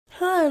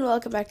and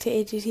welcome back to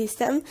AGT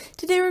STEM.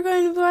 Today we're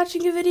going to be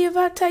watching a video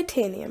about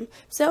titanium.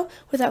 So,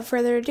 without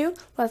further ado,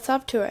 let's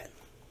hop to it.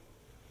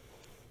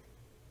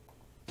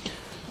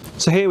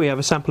 So here we have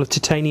a sample of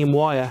titanium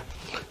wire.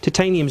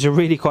 Titanium is a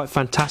really quite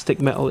fantastic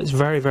metal. It's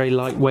very, very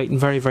lightweight and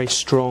very, very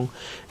strong.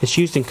 It's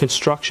used in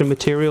construction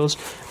materials,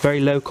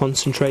 very low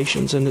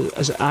concentrations, and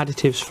as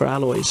additives for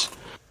alloys.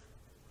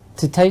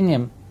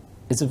 Titanium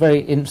is a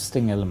very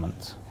interesting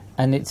element,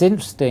 and it's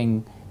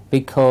interesting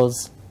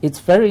because it's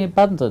very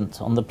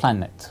abundant on the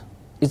planet.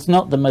 It's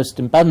not the most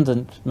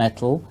abundant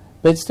metal,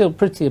 but it's still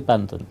pretty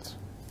abundant.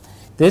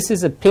 This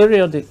is a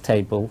periodic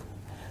table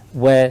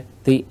where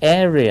the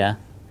area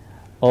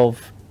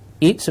of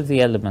each of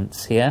the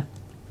elements here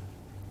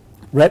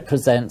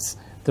represents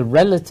the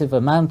relative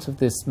amount of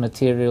this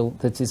material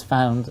that is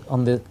found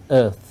on the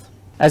Earth.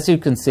 As you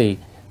can see,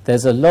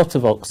 there's a lot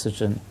of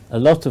oxygen, a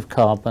lot of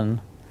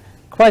carbon,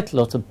 quite a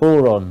lot of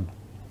boron,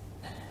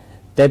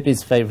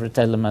 Debbie's favourite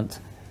element,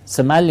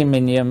 some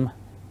aluminium,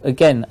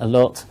 again a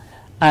lot,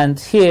 and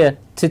here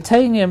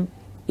titanium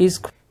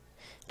is...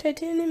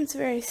 Titanium's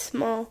very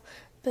small,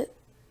 but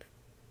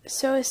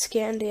so is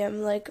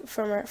scandium, like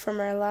from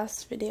our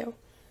last video.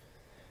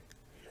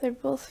 They're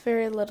both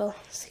very little.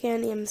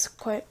 Scandium's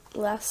quite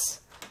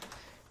less,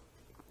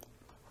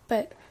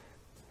 but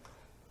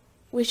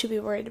we should be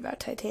worried about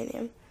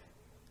titanium.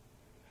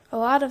 A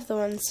lot of the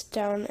ones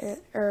down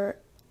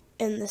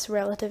in this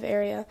relative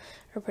area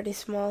are pretty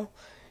small.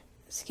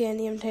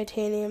 Scandium,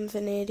 titanium,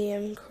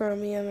 vanadium,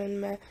 chromium,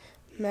 and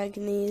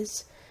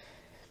manganese.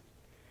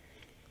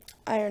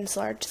 Iron's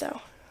large,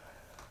 though.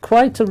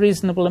 Quite a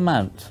reasonable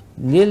amount,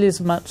 nearly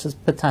as much as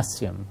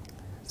potassium.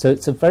 So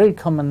it's a very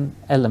common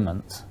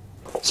element.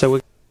 So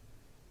we're...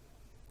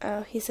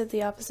 Oh, he said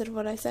the opposite of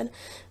what I said.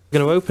 We're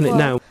going to open it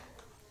now.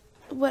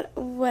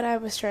 What I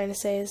was trying to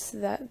say is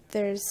that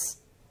there's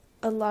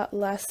a lot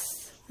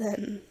less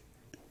than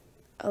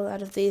a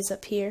lot of these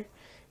up here,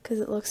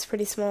 because it looks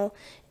pretty small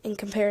in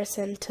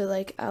comparison to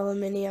like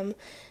aluminium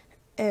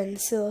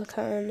and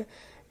silicon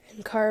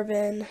and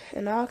carbon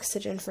and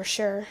oxygen for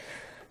sure.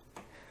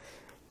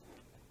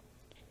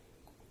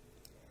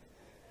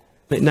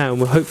 Now, and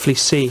we'll hopefully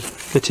see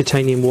the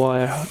titanium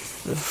wire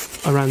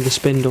around the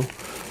spindle.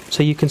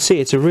 So you can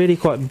see it's a really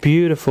quite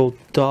beautiful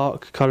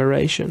dark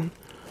coloration.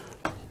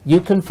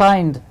 You can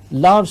find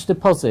large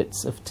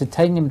deposits of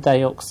titanium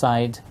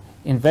dioxide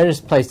in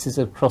various places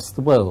across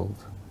the world.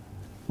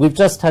 We've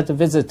just had a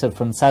visitor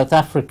from South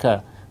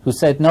Africa who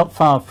said not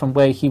far from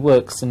where he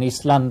works in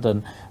East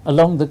London,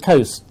 along the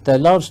coast, there are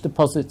large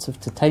deposits of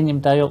titanium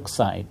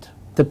dioxide.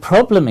 The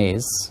problem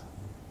is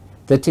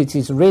that it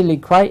is really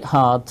quite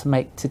hard to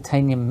make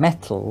titanium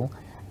metal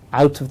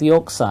out of the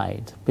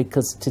oxide,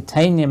 because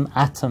titanium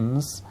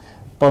atoms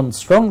bond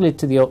strongly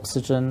to the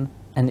oxygen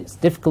and it's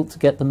difficult to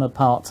get them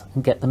apart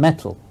and get the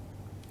metal.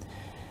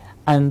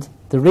 And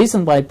the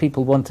reason why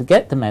people want to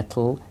get the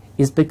metal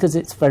is because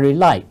it's very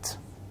light.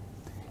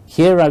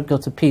 Here I've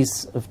got a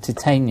piece of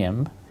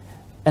titanium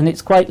and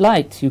it's quite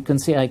light. You can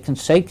see I can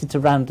shake it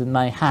around in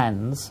my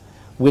hands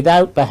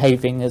without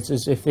behaving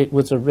as if it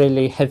was a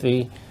really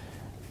heavy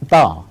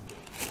bar.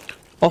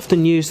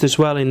 Often used as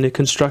well in the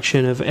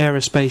construction of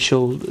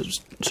aerospatial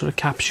sort of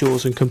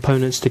capsules and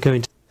components to go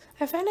into.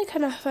 I find it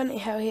kind of funny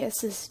how he has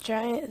this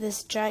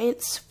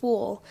giant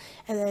spool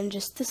and then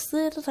just this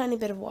little tiny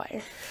bit of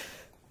wire.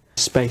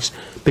 Space,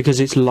 because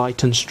it's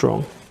light and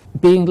strong.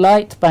 Being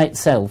light by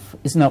itself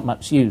is not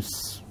much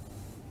use.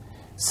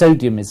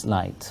 Sodium is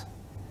light.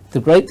 The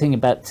great thing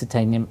about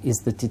titanium is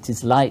that it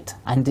is light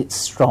and it's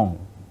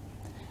strong.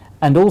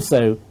 And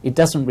also, it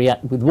doesn't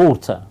react with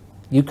water.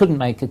 You couldn't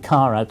make a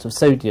car out of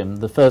sodium,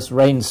 the first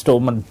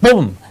rainstorm and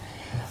boom!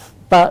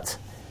 But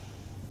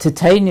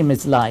titanium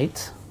is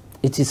light,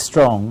 it is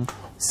strong,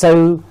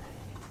 so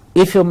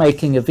if you're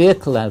making a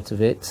vehicle out of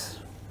it,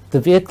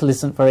 the vehicle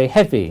isn't very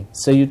heavy,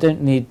 so you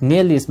don't need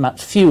nearly as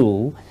much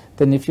fuel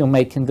than if you're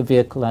making the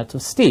vehicle out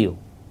of steel.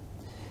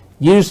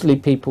 Usually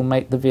people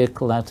make the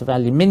vehicle out of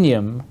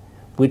aluminium,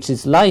 which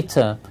is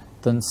lighter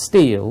than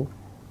steel,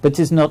 but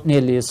is not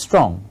nearly as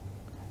strong.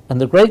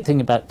 And the great thing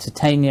about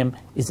titanium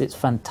is it's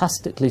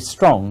fantastically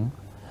strong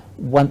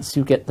once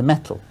you get the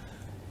metal.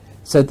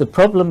 So the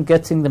problem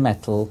getting the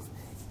metal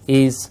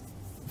is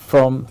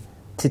from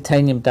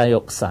titanium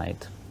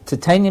dioxide.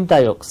 Titanium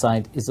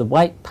dioxide is a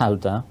white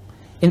powder.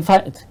 In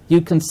fact,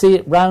 you can see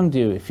it round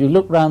you. If you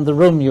look round the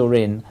room you're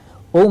in,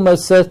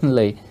 almost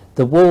certainly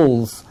the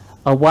walls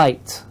are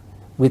white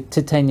with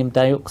titanium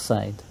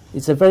dioxide.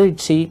 It's a very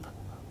cheap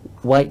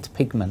white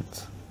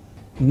pigment.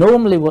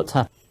 Normally what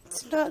happens...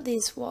 It's not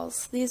these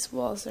walls. These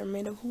walls are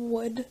made of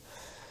wood.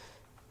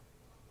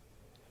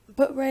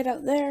 But right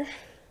out there,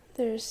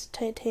 there's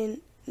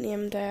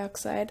titanium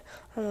dioxide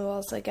on the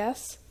walls, I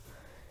guess.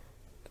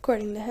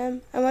 According to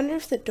him. I wonder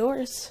if the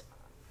doors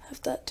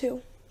have that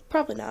too.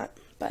 Probably not,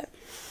 but...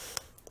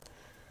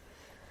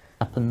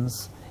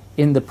 happens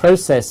in the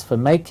process for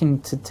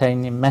making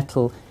titanium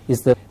metal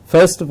is that,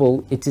 first of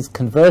all, it is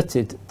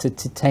converted to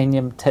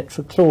titanium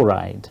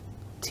tetrachloride,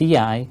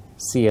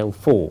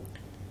 TiCl4.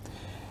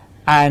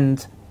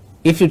 And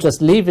If you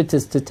just leave it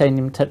as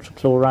titanium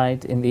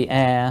tetrachloride in the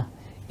air,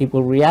 it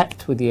will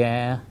react with the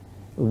air,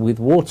 with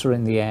water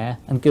in the air,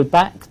 and go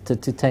back to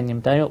titanium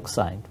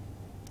dioxide.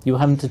 You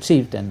haven't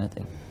achieved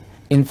anything.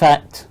 In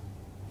fact,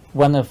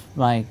 one of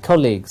my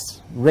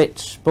colleagues,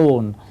 Rich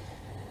Bourne,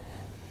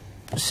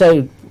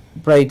 showed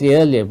Brady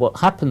earlier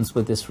what happens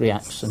with this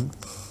reaction.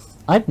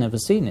 I've never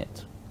seen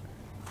it,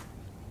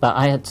 but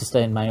I had to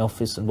stay in my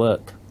office and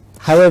work.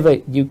 However,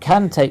 you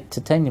can take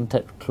titanium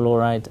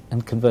tetrachloride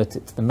and convert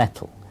it to the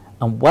metal.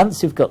 And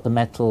once you've got the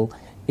metal,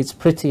 it's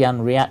pretty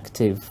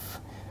unreactive,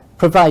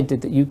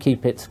 provided that you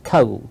keep it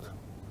cold.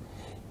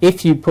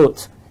 If you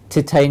put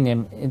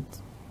titanium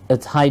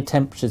at high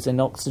temperatures in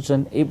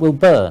oxygen, it will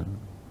burn.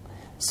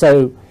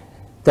 So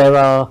there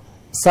are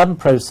some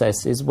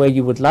processes where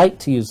you would like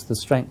to use the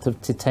strength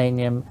of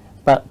titanium,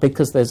 but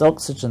because there's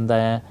oxygen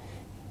there,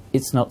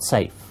 it's not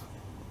safe.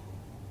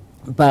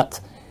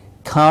 But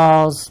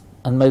cars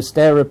and most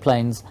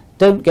aeroplanes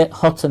don't get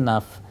hot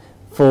enough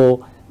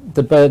for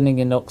the burning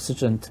in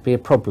oxygen to be a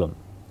problem.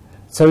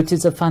 So it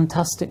is a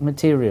fantastic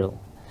material.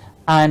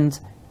 And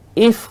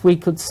if we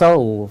could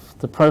solve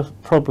the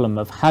problem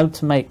of how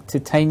to make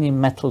titanium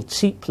metal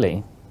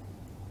cheaply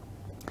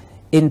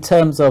in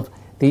terms of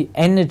the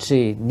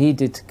energy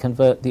needed to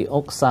convert the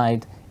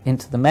oxide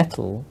into the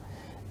metal,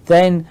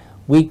 then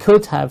we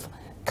could have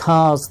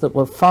cars that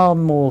were far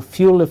more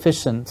fuel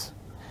efficient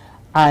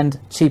and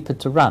cheaper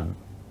to run.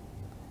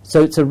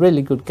 So it's a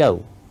really good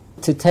goal.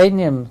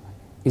 Titanium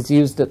is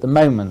used at the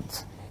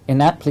moment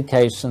in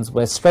applications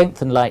where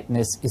strength and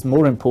lightness is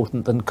more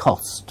important than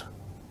cost.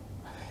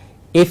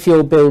 If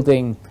you're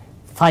building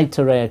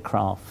fighter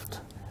aircraft,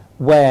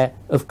 where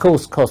of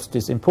course cost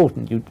is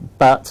important,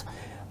 but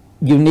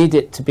you need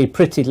it to be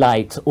pretty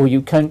light, or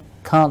you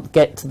can't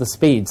get to the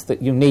speeds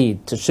that you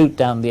need to shoot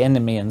down the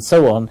enemy and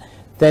so on,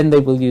 then they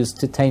will use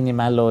titanium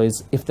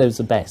alloys if those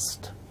are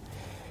best.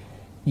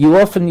 You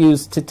often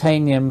use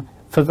titanium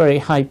for very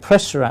high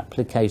pressure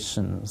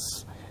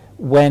applications.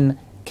 When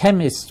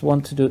chemists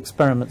want to do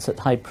experiments at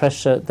high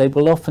pressure, they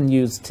will often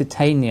use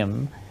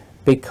titanium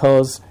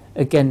because,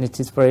 again, it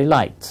is very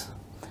light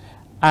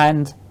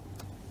and,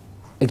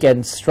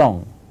 again,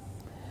 strong.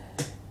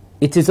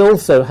 It is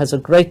also has a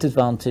great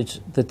advantage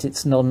that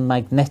it's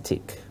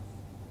non-magnetic.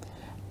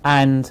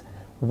 And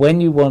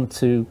when you want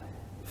to,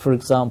 for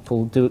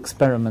example, do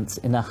experiments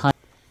in a high...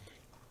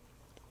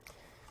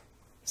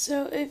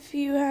 So if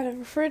you had a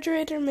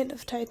refrigerator made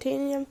of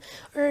titanium,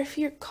 or if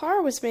your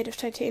car was made of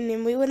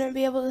titanium, we wouldn't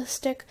be able to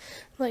stick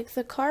like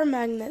the car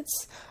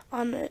magnets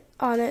on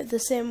it the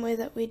same way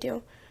that we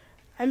do.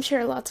 I'm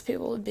sure lots of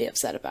people would be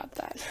upset about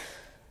that.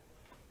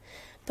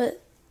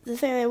 But the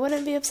thing they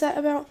wouldn't be upset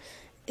about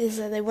is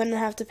that they wouldn't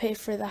have to pay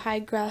for the high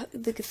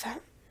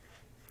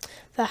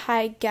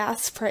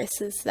gas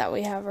prices that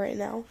we have right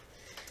now.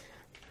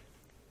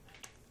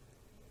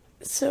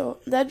 So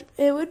that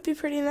it would be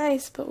pretty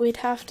nice, but we'd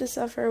have to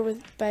suffer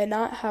by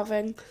not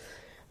having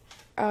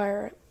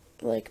our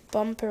like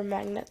bumper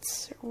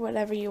magnets or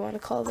whatever you want to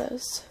call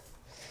those.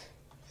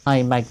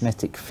 High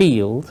magnetic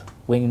field,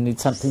 when you need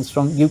something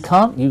strong, you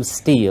can't use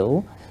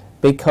steel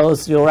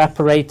because your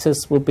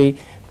apparatus will be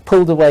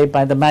pulled away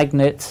by the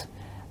magnet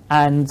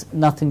and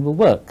nothing will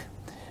work.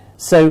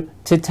 So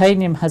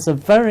titanium has a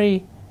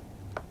very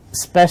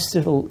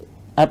special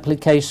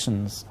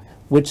applications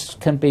which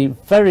can be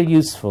very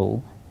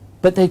useful,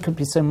 but they could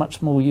be so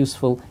much more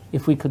useful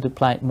if we could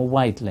apply it more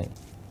widely.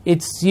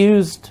 It's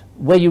used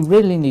where you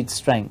really need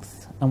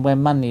strength and where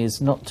money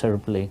is not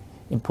terribly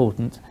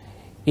important,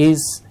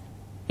 is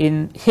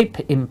in hip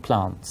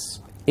implants.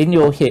 In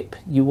your hip,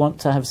 you want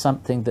to have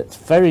something that's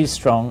very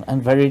strong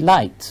and very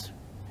light.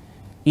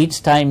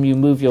 Each time you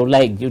move your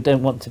leg, you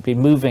don't want to be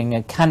moving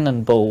a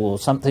cannonball or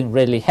something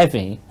really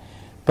heavy,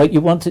 but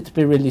you want it to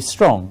be really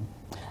strong.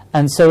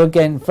 And so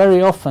again,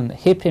 very often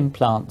hip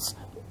implants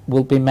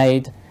will be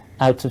made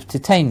out of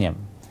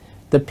titanium.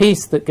 The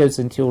piece that goes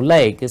into your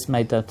leg is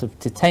made out of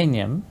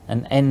titanium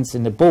and ends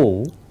in a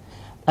ball,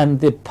 and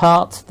the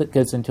part that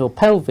goes into your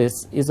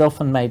pelvis is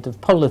often made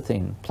of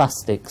polythene,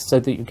 plastic, so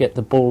that you get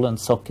the ball and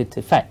socket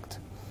effect.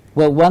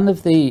 Well, one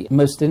of the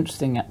most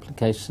interesting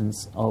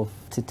applications of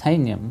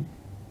titanium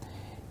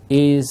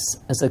is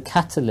as a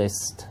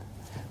catalyst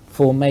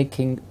for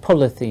making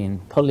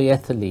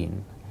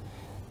polyethylene,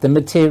 the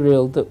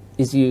material that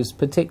is used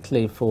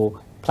particularly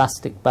for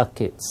plastic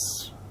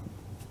buckets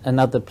and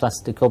other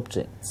plastic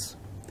objects.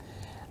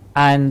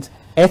 And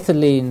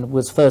ethylene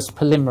was first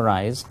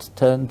polymerized,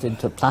 turned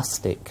into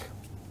plastic.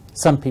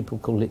 Some people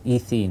call it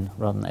ethene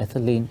rather than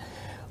ethylene.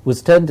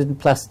 Was turned into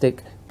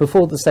plastic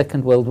before the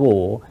Second World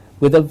War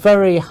with a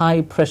very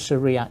high pressure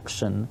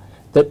reaction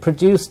that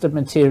produced a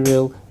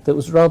material that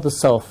was rather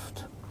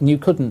soft and you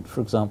couldn't,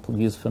 for example,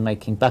 use for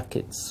making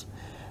buckets.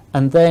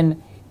 And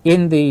then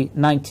in the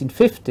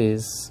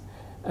 1950s,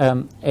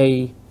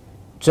 a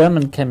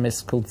German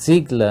chemist called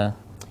Ziegler,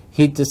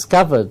 he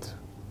discovered,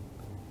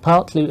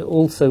 partly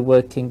also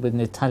working with an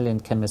Italian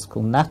chemist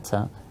called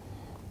Natta,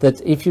 that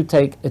if you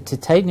take a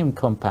titanium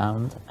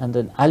compound and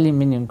an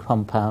aluminium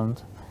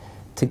compound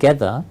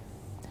together,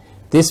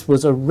 This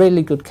was a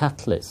really good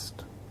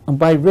catalyst. And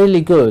by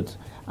really good,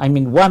 I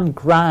mean 1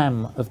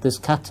 gram of this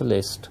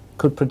catalyst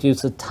could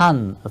produce a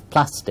ton of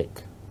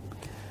plastic.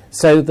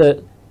 So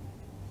that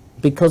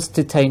because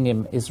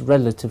titanium is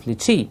relatively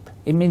cheap,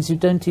 it means you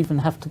don't even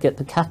have to get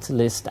the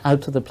catalyst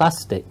out of the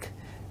plastic,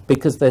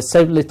 because there's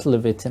so little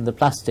of it in the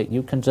plastic,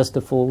 you can just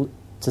afford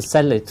to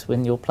sell it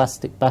in your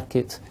plastic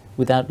bucket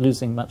without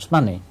losing much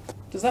money.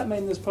 Does that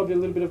mean there's probably a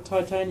little bit of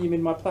titanium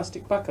in my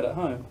plastic bucket at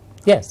home?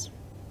 Yes.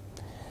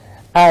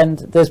 And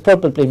there's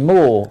probably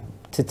more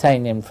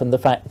titanium from the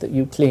fact that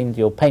you cleaned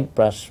your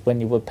paintbrush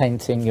when you were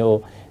painting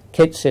your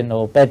kitchen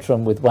or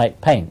bedroom with white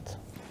paint.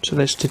 So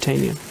there's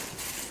titanium.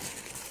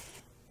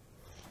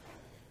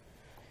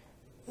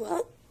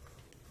 Well,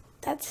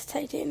 that's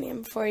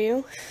titanium for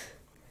you.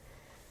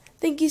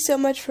 Thank you so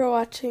much for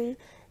watching.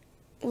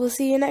 We'll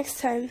see you next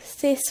time.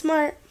 Stay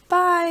smart.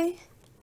 Bye!